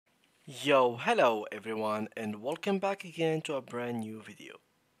Hello everyone, and welcome back again to a brand new video.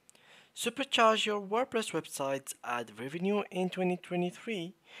 Supercharge your WordPress website's ad revenue in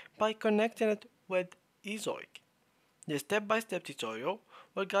 2023 by connecting it with Ezoic. The step-by-step tutorial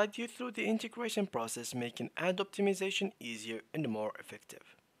will guide you through the integration process, making ad optimization easier and more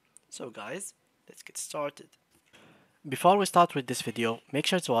effective. So guys, let's get started. Before we start with this video, make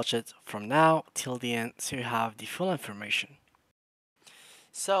sure to watch it from now till the end so you have the full information.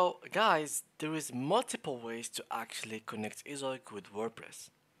 So guys, there is multiple ways to actually connect Ezoic with WordPress,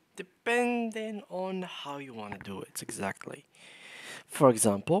 depending on how you want to do it exactly. For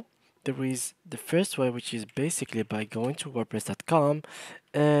example, there is the first way, which is basically by going to WordPress.com,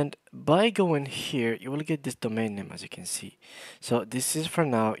 and by going here you will get this domain name, as you can see. So this is for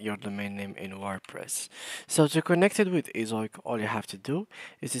now your domain name in WordPress. So to connect it with Ezoic, all you have to do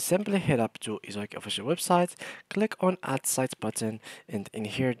is to simply head up to Ezoic official website, click on add site button, and in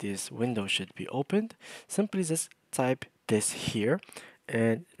here this window should be opened. Simply just type this here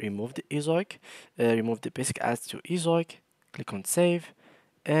and remove the Ezoic, remove the basic ads to Ezoic, click on save,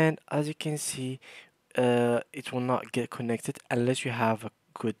 and as you can see, it will not get connected unless you have a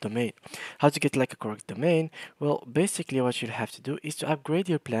good domain. How to get like a correct domain? Well, basically what you have to do is to upgrade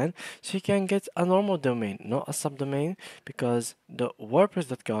your plan so you can get a normal domain, not a subdomain, because the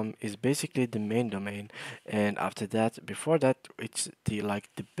WordPress.com is basically the main domain, and after that, before that, it's the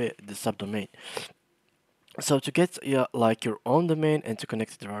subdomain. So to get your own domain and to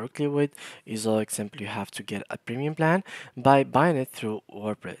connect it directly with Ezoic, simply you have to get a premium plan by buying it through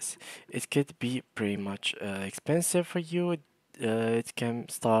WordPress. It could be pretty much expensive for you. It can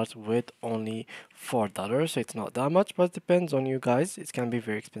start with only $4, so it's not that much, but depends on you guys. It can be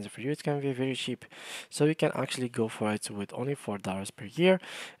very expensive for you. It can be very cheap, so you can actually go for it with only $4 per year,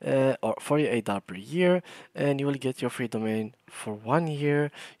 or $48 per year, and you will get your free domain for 1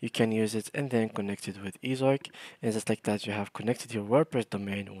 year. You can use it and then connect it with Ezoic, and just like that you have connected your WordPress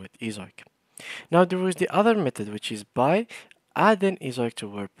domain with Ezoic. Now there is the other method, which is by adding Ezoic to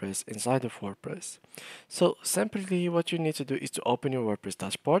WordPress inside of WordPress. So simply what you need to do is to open your WordPress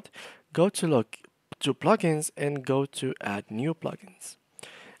dashboard, go to look to plugins and go to add new plugins.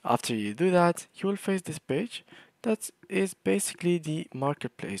 After you do that, you will face this page that is basically the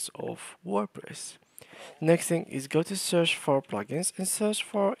marketplace of WordPress. Next thing is go to search for plugins and search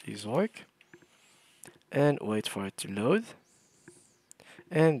for Ezoic and wait for it to load,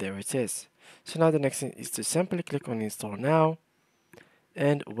 and there it is. So now the next thing is to simply click on install now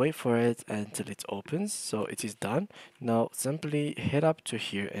and wait for it until it opens. So it is done. Now simply head up to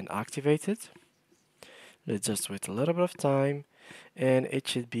here and activate it. Let's just wait a little bit of time and it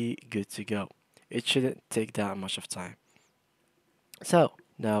should be good to go. It shouldn't take that much of time. So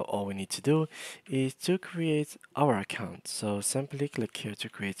now all we need to do is to create our account. So simply click here to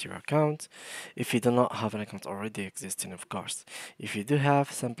create your account. If you do not have an account already existing, of course. If you do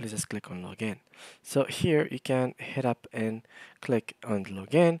have, simply just click on login. So here you can head up and click on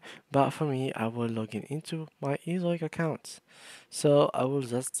login, but for me, I will log in into my Ezoic account. So I will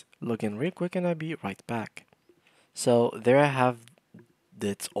just log in real quick and I'll be right back. So there I have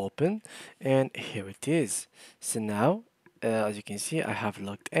that's open, and here it is. So now as you can see, I have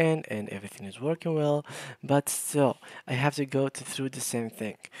logged in and everything is working well, but still I have to go through the same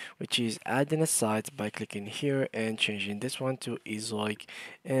thing, which is adding a site by clicking here and changing this one to Ezoic,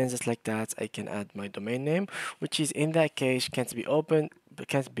 and just like that I can add my domain name, which is in that case can't be open but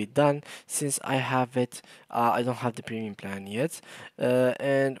can't be done since I have it. I don't have the premium plan yet,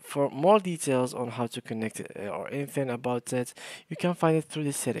 and for more details on how to connect it or anything about it, you can find it through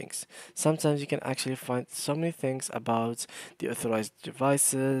the settings. Sometimes you can actually find so many things about the authorized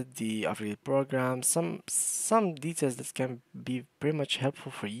devices, the affiliate program, some details that can be pretty much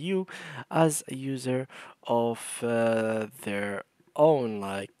helpful for you as a user of their own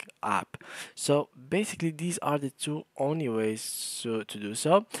like app. So basically these are the two only ways to do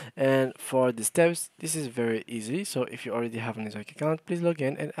so, and for the steps this is very easy. So if you already have an Ezoic account, please log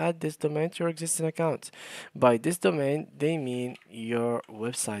in and add this domain to your existing account. By this domain they mean your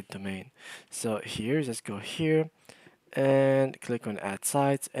website domain. So here, just go here and click on add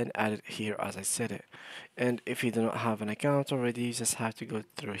sites and add it here as I said it. And if you do not have an account already, you just have to go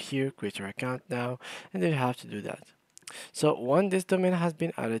through here, create your account now, and then you have to do that. So once this domain has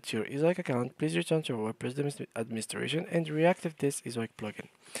been added to your Ezoic account, please return to your WordPress administration and reactivate this Ezoic plugin.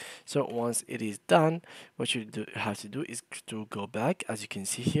 So once it is done, what you have to do is to go back. As you can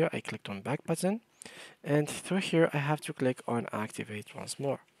see here, I clicked on back button, and through here I have to click on activate once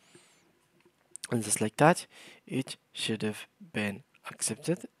more. And just like that, it should have been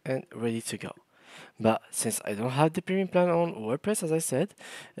accepted and ready to go. But since I don't have the premium plan on WordPress, as I said,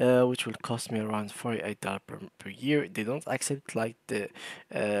 which will cost me around $48 per year, they don't accept like the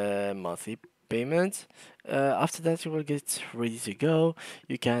monthly payment. After that, you will get ready to go.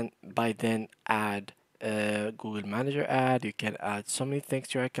 You can by then add Google Manager ad. You can add so many things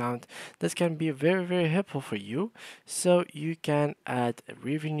to your account that can be very, very helpful for you. So you can add a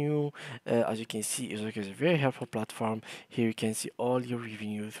revenue. As you can see, Ezoic is a very helpful platform. Here you can see all your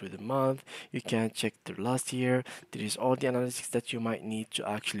revenue through the month. You can check the last year. There is all the analytics that you might need to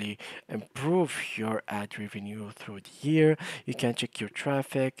actually improve your ad revenue through the year. You can check your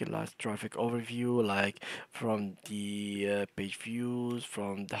traffic, last traffic overview, like from the page views,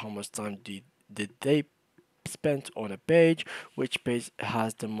 from the how much time did they spent on a page, which page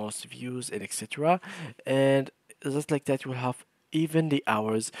has the most views, and etc. And just like that, you will have even the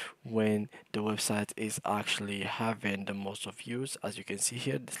hours when the website is actually having the most of views. As you can see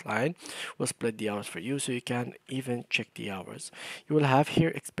here, this line will split the hours for you, so you can even check the hours. You will have here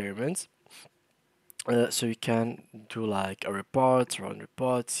experiments, so you can do like a report, run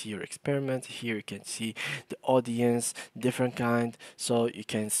reports, see your experiment. Here you can see the audience, different kind, so you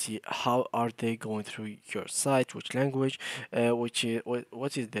can see how are they going through your site, which language, which is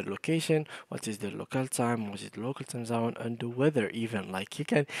what is their location, what is their local time, what is the local time zone, and the weather even. Like you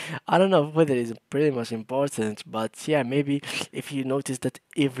can, I don't know if weather is pretty much important, but yeah, maybe if you notice that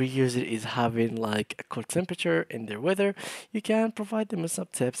every user is having like a cold temperature in their weather, you can provide them with some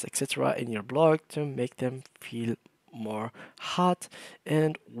tips, etc., in your blog to make them feel more hot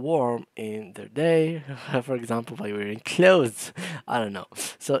and warm in their day. For example, by wearing clothes. I don't know.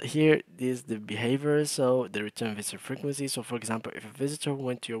 So here is the behavior. So the return visitor frequency. So for example, if a visitor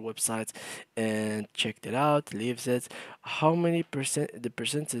went to your website and checked it out, leaves it, how many percent the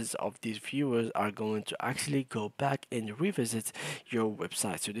percentage of these viewers are going to actually go back and revisit your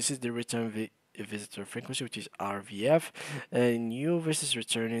website. So this is the return visitor frequency, which is RVF, and new versus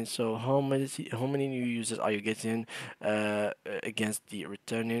returning. So how many new users are you getting against the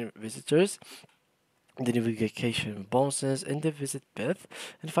returning visitors? The navigation bonuses and the visit path.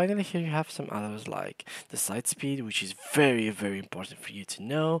 And finally, here you have some others like the site speed, which is very, very important for you to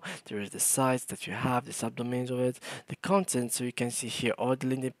know. There is the sites that you have, the subdomains of it, the content. So you can see here all the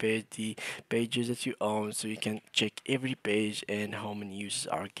landing page, the pages that you own. So you can check every page and how many users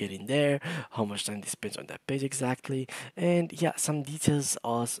are getting there, how much time they spend on that page exactly, and yeah, some details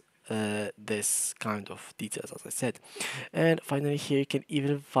also. This kind of details, as I said. And finally, here you can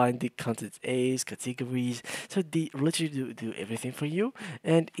even find the content A's, categories. So they literally do everything for you.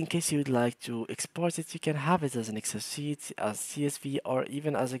 And in case you would like to export it, you can have it as an Excel sheet, as CSV, or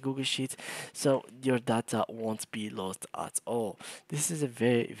even as a Google Sheet. So your data won't be lost at all. This is a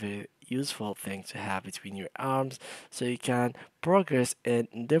very, very useful thing to have between your arms so you can progress and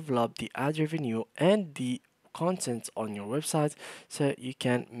develop the ad revenue and the content on your website so you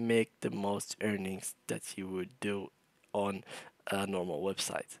can make the most earnings that you would do on a normal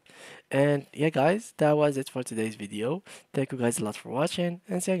website. And yeah, guys, that was it for today's video. Thank you guys a lot for watching,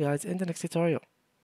 and see you guys in the next tutorial.